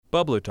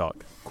Bubbler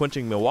Talk,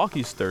 quenching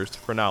Milwaukee's thirst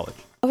for knowledge.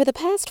 Over the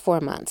past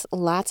 4 months,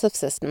 lots of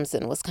systems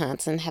in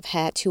Wisconsin have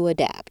had to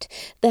adapt.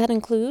 That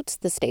includes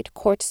the state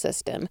court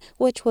system,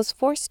 which was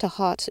forced to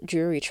halt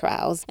jury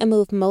trials and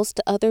move most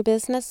other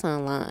business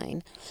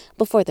online.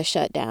 Before the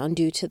shutdown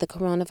due to the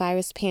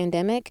coronavirus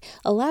pandemic,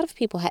 a lot of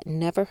people had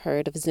never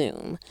heard of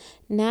Zoom.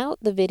 Now,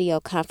 the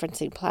video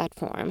conferencing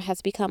platform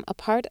has become a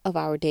part of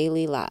our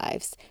daily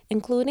lives,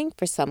 including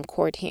for some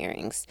court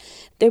hearings.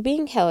 They're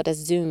being held as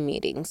Zoom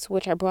meetings,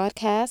 which are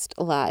broadcast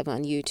live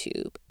on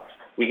YouTube.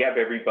 We have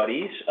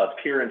everybody's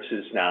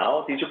appearances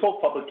now. These are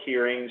both public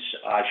hearings.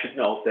 I should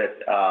note that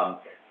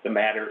the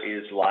matter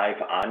is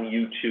live on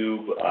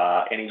YouTube.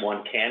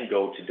 Anyone can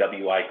go to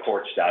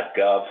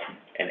wicourts.gov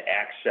and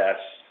access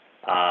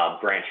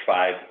Branch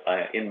 5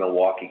 in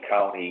Milwaukee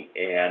County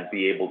and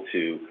be able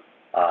to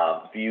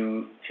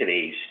view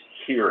today's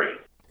hearing.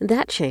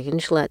 That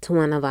change led to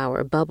one of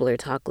our Bubbler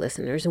Talk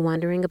listeners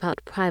wondering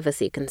about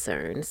privacy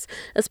concerns,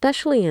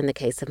 especially in the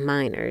case of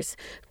minors.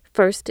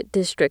 First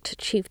District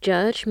Chief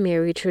Judge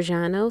Mary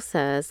Trajano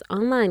says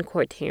online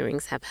court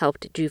hearings have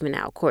helped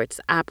juvenile courts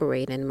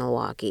operate in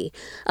Milwaukee,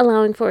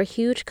 allowing for a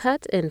huge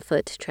cut in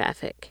foot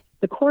traffic.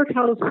 The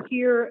courthouse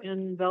here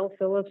in Bell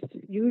Phillips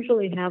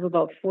usually have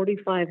about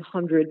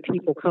 4,500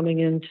 people coming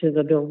into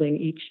the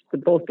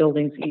both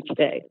buildings each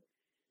day.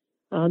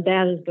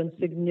 That has been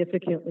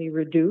significantly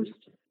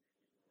reduced,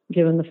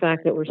 given the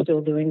fact that we're still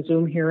doing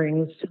Zoom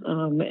hearings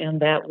and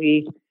that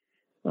we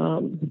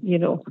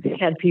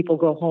had people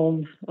go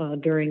home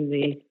during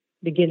the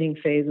beginning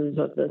phases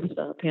of this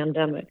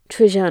pandemic.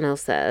 Trajano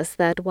says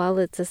that while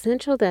it's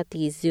essential that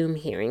these Zoom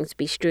hearings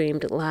be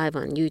streamed live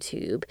on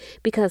YouTube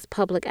because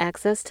public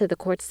access to the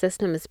court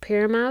system is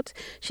paramount,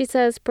 she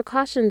says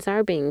precautions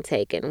are being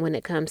taken when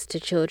it comes to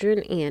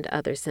children and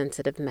other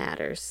sensitive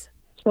matters.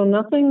 So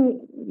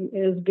nothing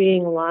is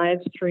being live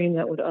streamed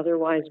that would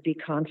otherwise be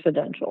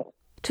confidential.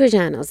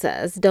 Trajano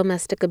says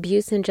domestic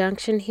abuse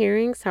injunction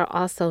hearings are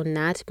also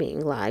not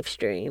being live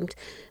streamed.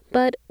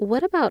 But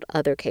what about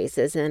other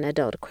cases in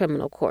adult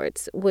criminal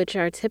courts, which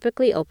are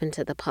typically open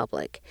to the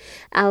public?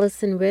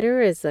 Allison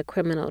Ritter is a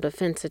criminal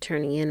defense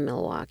attorney in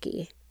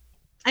Milwaukee.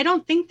 I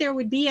don't think there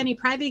would be any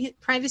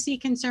privacy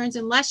concerns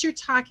unless you're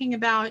talking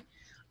about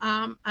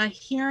a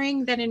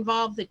hearing that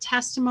involved the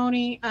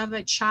testimony of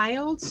a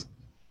child,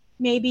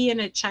 maybe in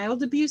a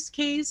child abuse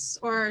case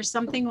or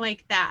something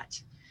like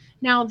that.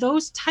 Now,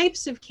 those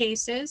types of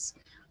cases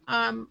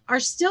are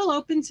still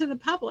open to the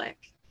public.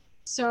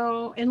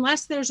 So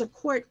unless there's a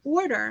court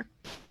order,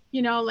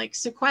 like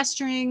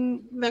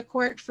sequestering the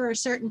court for a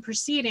certain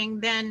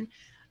proceeding, then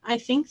I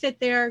think that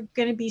they're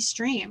going to be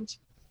streamed.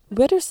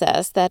 Ritter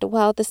says that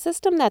while the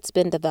system that's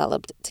been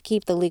developed to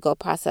keep the legal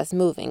process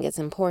moving is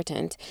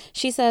important,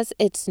 she says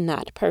it's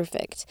not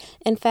perfect.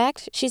 In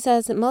fact, she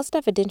says most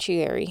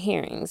evidentiary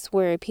hearings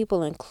where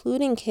people,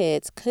 including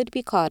kids, could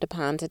be called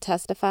upon to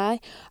testify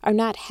are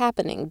not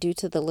happening due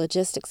to the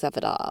logistics of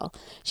it all.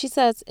 She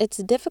says it's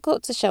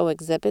difficult to show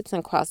exhibits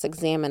and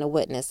cross-examine a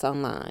witness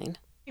online.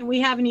 And we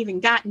haven't even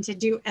gotten to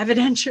do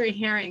evidentiary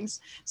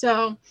hearings.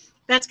 So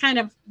that's kind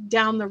of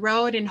down the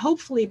road, and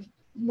hopefully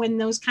when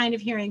those kind of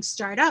hearings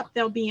start up,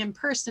 they'll be in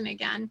person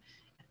again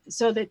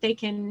so that they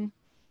can,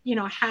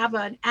 have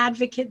an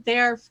advocate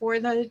there for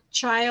the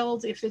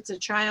child. If it's a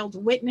child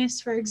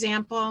witness, for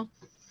example,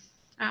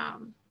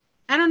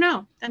 I don't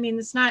know. I mean,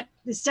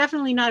 it's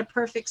definitely not a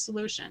perfect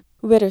solution.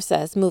 Ritter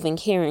says moving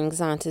hearings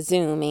onto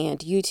Zoom and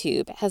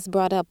YouTube has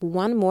brought up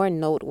one more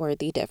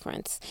noteworthy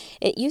difference.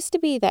 It used to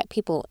be that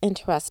people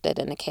interested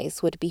in a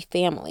case would be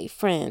family,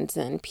 friends,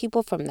 and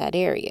people from that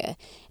area.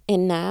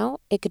 And now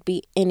it could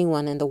be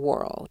anyone in the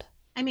world.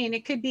 I mean,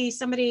 it could be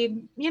somebody,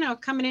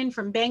 coming in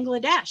from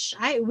Bangladesh.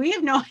 We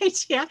have no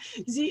idea.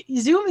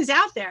 Zoom is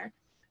out there.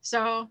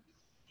 So,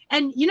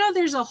 and,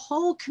 there's a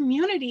whole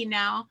community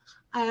now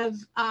of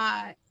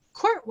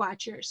court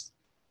watchers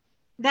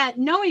that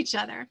know each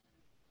other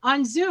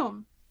on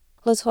Zoom.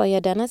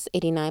 Latoya Dennis,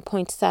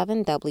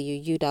 89.7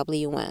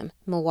 WUWM,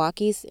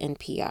 Milwaukee's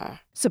NPR.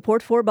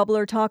 Support for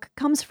Bubbler Talk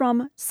comes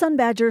from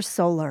Sunbadger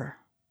Solar.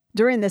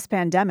 During this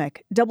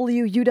pandemic,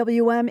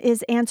 WUWM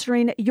is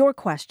answering your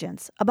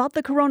questions about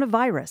the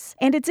coronavirus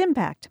and its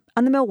impact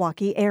on the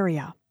Milwaukee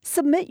area.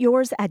 Submit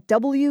yours at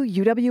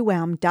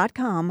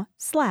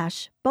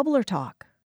WUWM.com/BubblerTalk.